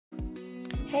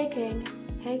Hey King,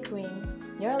 hey Queen,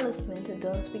 you're listening to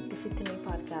Don't Speak Defeat to Me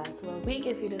podcast, where we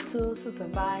give you the tools to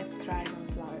survive, thrive,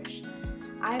 and flourish.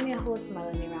 I'm your host,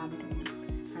 Melanie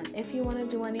Ramden, and if you want to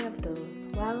do any of those,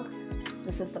 well,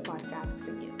 this is the podcast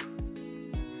for you.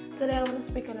 Today I want to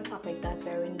speak on a topic that's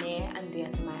very near and dear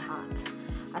to my heart,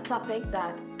 a topic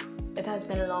that it has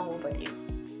been long overdue.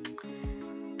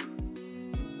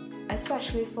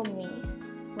 Especially for me,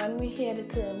 when we hear the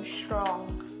term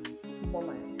strong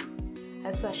woman,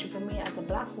 especially for me as a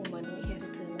black woman, we hear the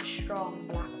term a strong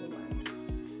black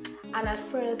woman. And at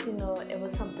first, it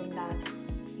was something that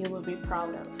you will be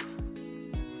proud of.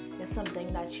 It's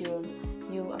something that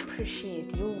you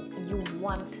appreciate. You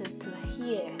wanted to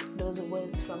hear those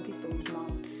words from people's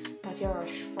mouth, that you're a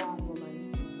strong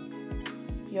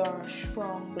woman. You're a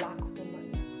strong black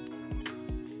woman.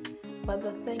 But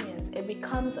the thing is, it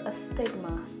becomes a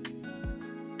stigma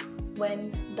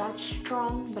when that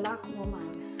strong black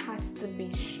woman has to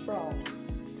be strong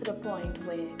to the point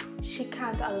where she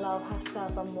can't allow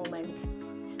herself a moment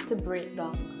to break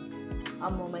down, a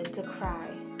moment to cry,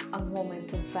 a moment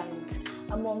to vent,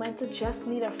 a moment to just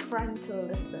need a friend to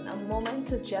listen, a moment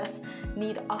to just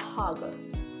need a hug,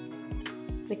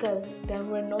 because then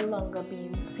we're no longer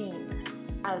being seen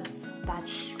as that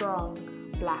strong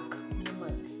black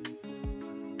woman.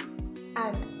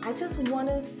 And I just want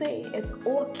to say it's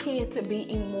okay to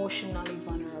be emotionally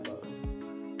vulnerable.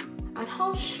 And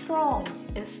how strong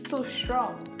is too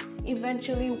strong?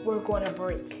 Eventually we're going to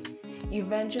break.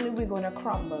 Eventually we're going to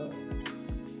crumble.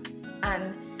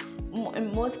 And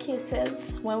in most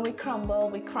cases, when we crumble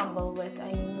with an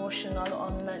emotional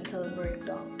or mental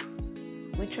breakdown.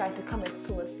 We try to commit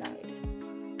suicide.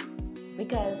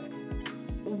 Because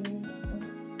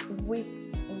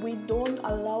we don't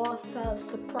allow ourselves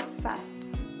to process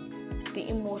the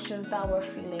emotions that we're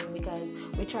feeling, because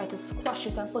we try to squash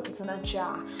it and put it in a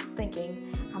jar,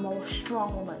 thinking, I'm a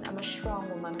strong woman, I'm a strong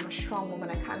woman, I'm a strong woman.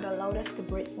 I can't allow this to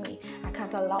break me. I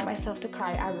can't allow myself to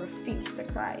cry. I refuse to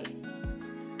cry.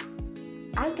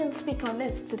 I can speak on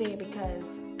this today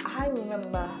because I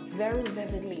remember very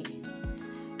vividly,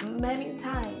 many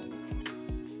times,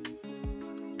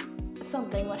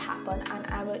 something would happen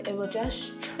and it would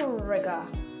just trigger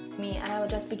me, and I would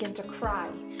just begin to cry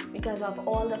because of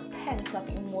all the pent-up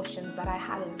emotions that I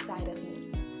had inside of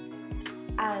me.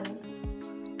 And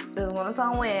this is gonna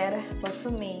sound weird, but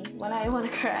for me, when I want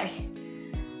to cry,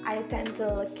 I tend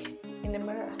to look in the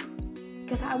mirror,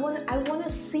 because I want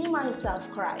to see myself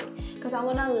cry, because I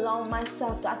want to allow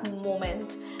myself that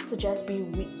moment to just be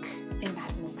weak in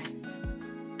that moment.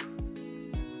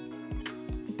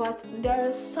 But there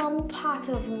is some part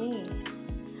of me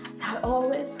that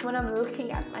always, when I'm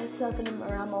looking at myself in the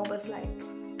mirror, I'm always like,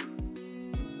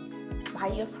 why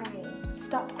are you crying?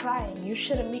 Stop crying. You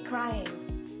shouldn't be crying.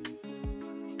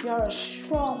 You're a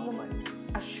strong woman.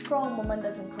 A strong woman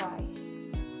doesn't cry.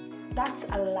 That's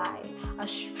a lie. A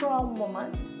strong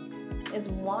woman is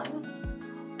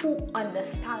one who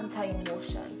understands her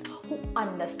emotions, who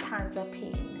understands her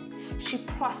pain. She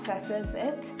processes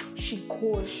it, she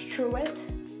goes through it,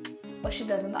 but she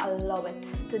doesn't allow it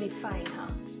to define her.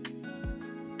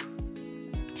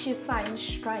 She finds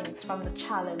strength from the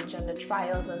challenge and the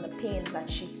trials and the pains that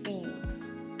she feels.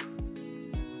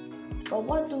 But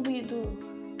what do we do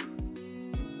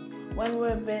when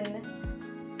we've been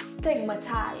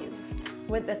stigmatized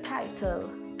with the title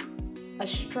a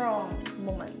strong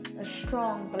woman, a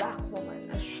strong black woman,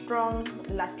 a strong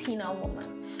Latina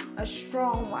woman, a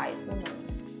strong white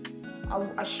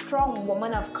woman, a strong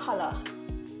woman of color,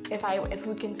 if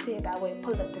we can say it that way,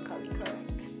 politically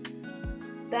correct?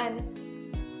 Then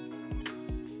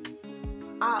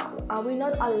are we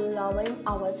not allowing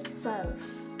ourselves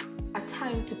a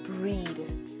time to breathe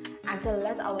and to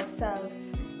let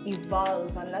ourselves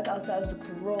evolve and let ourselves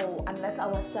grow and let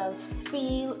ourselves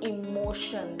feel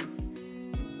emotions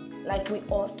like we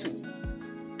ought to?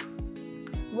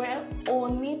 We're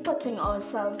only putting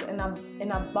ourselves in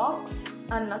a box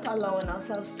and not allowing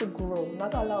ourselves to grow,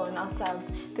 not allowing ourselves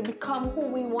to become who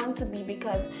we want to be,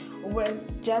 because we're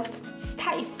just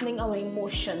stifling our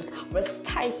emotions. We're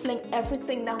stifling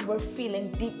everything that we're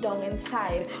feeling deep down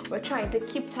inside. We're trying to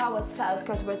keep to ourselves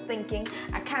because we're thinking,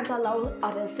 I can't allow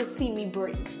others to see me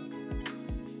break.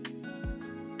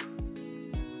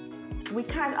 I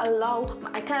can't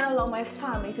allow my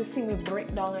family to see me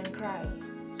break down and cry.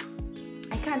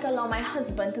 I can't allow my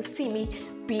husband to see me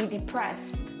be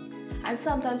depressed. And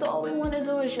sometimes all we want to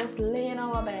do is just lay in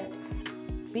our beds,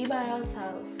 be by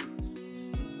ourselves,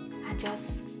 and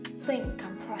just think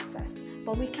and process.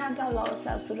 But we can't allow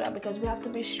ourselves to do that, because we have to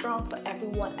be strong for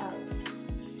everyone else.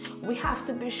 We have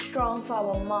to be strong for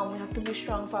our mom. We have to be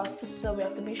strong for our sister. We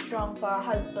have to be strong for our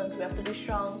husbands. We have to be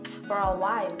strong for our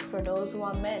wives, for those who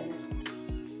are men.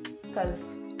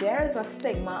 Because there is a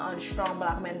stigma on strong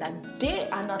black men that they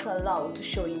are not allowed to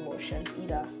show emotions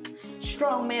either.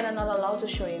 Strong men are not allowed to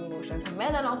show emotions.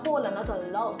 Men on a whole are not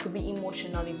allowed to be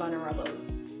emotionally vulnerable.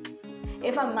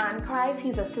 If a man cries,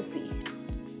 he's a sissy.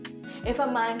 If a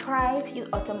man cries, he's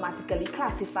automatically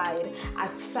classified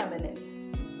as feminine.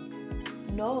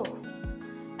 No,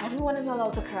 everyone is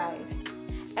allowed to cry.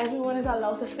 Everyone is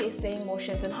allowed to face their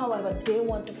emotions and however they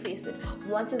want to face it.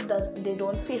 Once it does, they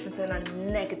don't face it in a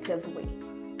negative way.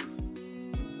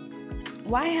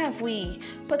 Why have we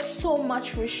put so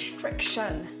much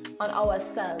restriction on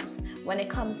ourselves when it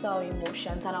comes to our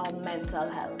emotions and our mental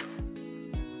health?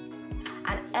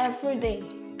 And every day,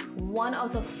 1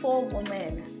 out of 4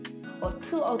 women or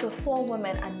 2 out of 4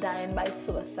 women are dying by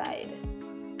suicide.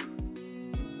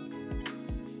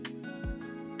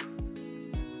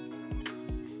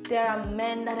 There are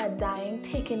men that are dying,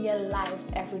 taking their lives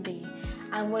every day.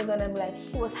 And we're gonna be like,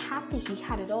 he was happy, he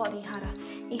had it all, he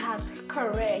had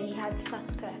career, he had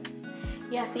success.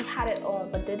 Yes, he had it all,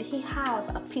 but did he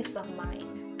have a peace of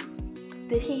mind?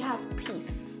 Did he have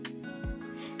peace?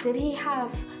 Did he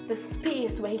have the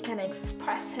space where he can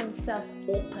express himself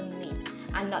openly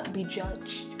and not be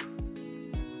judged?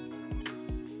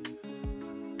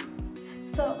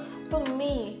 So for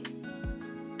me,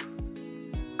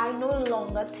 I no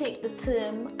longer take the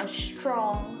term a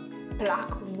strong black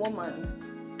woman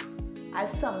as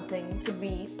something to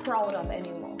be proud of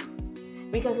anymore,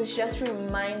 because it's just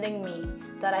reminding me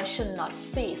that I should not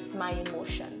face my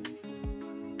emotions,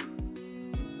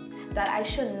 that I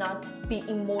should not be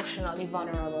emotionally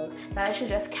vulnerable, that I should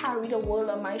just carry the world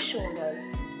on my shoulders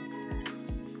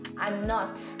and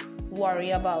not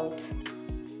worry about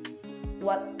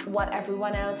what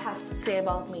everyone else has to say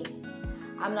about me.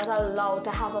 I'm not allowed to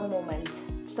have a moment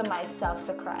to myself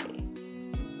to cry.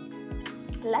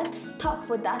 Let's stop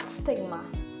with that stigma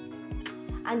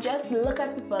and just look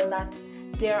at people that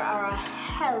there are a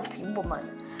healthy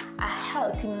woman, a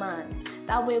healthy man.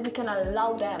 That way we can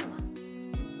allow them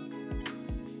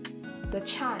the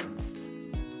chance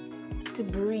to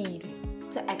breathe,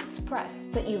 to express,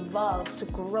 to evolve, to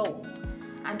grow,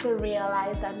 and to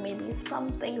realize that maybe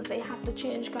some things they have to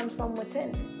change comes from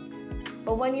within.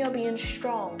 But when you're being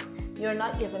strong, you're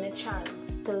not given a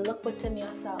chance to look within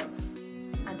yourself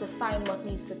and to find what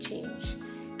needs to change,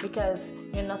 because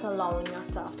you're not allowing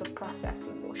yourself to process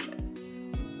emotions.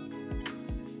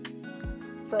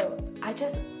 So I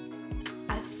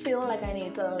feel like I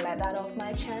need to let that off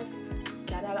my chest,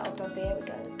 get that out of there,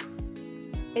 because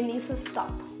it needs to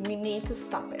stop. We need to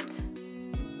stop it.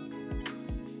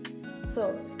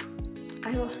 So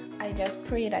I just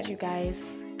pray that you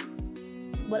guys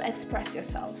will express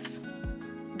yourself.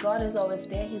 God is always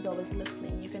there. He's always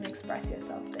listening. You can express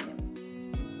yourself to him.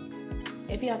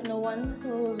 If you have no one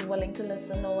who's willing to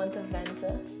listen, no one to vent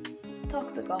to,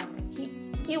 talk to God.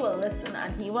 He will listen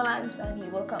and he will answer and he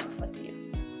will comfort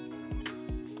you.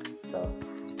 So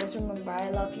just remember,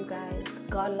 I love you guys.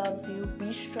 God loves you.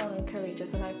 Be strong and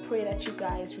courageous. And I pray that you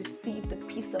guys receive the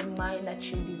peace of mind that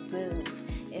you deserve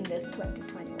in this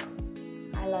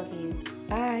 2021. I love you.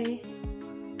 Bye.